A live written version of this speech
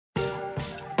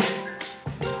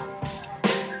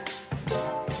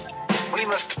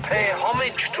want us to pay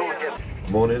homage to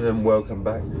him. Morning and welcome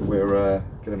back. We're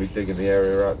going to be digging the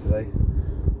area out today.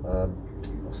 I'll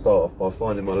start off by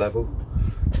finding my level,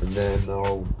 and then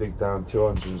I'll dig down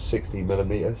 260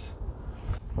 millimeters,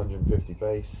 150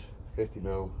 base, 50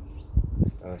 mil,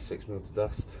 6 mil to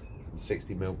dust, and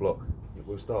 60 mil block.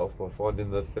 We'll start off by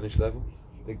finding the finished level,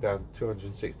 dig down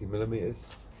 260 millimeters,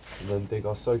 and then dig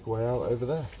our soakaway out over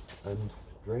there and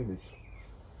drainage.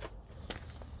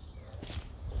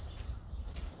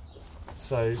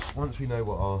 So once we know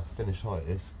what our finished height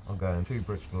is, I'm going 2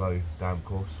 bricks below damp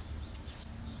course,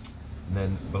 and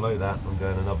then below that I'm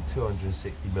going another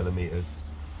 260 millimeters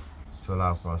to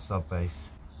allow for our sub base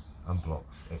and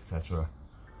blocks, etc.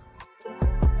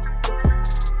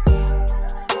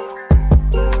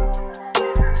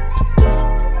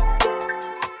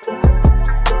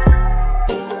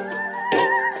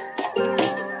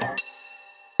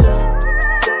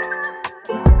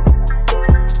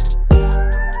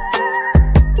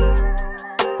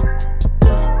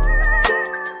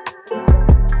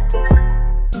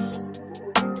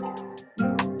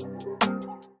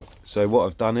 So what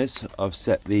I've done is I've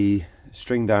set the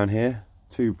string down here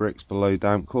 2 bricks below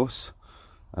damp course.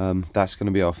 That's going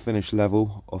to be our finished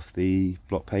level of the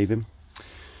block paving,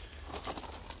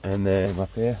 and then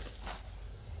up here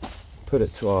put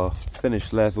it to our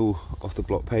finished level of the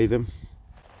block paving.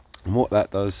 And what that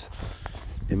does,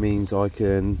 it means I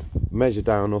can measure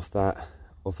down off that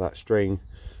string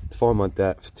to find my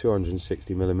depth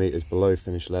 260 millimeters below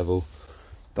finished level.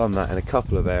 Done that in a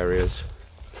couple of areas,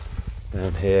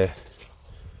 down here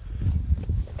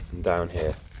and down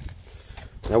here.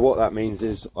 Now what that means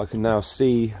is I can now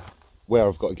see where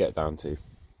I've got to get down to.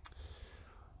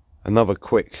 Another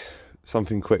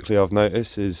something quickly I've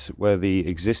noticed is where the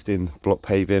existing block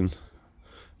paving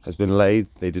has been laid,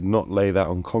 they did not lay that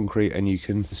on concrete, and you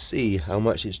can see how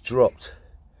much it's dropped.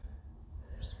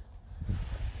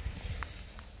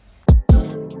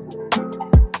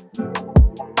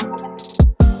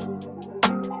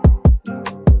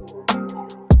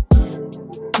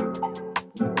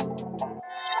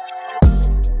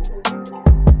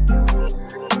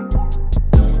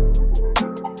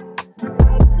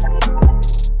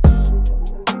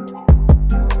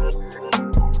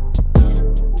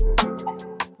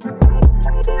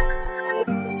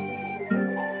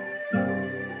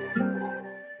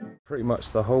 Pretty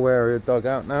much the whole area dug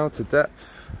out now to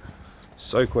depth.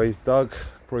 Soakaway's dug,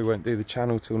 probably won't do the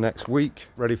channel till next week.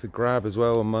 Ready for grab as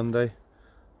well on Monday.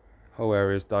 Whole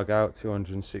area's dug out,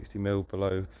 260 mil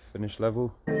below finished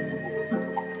level.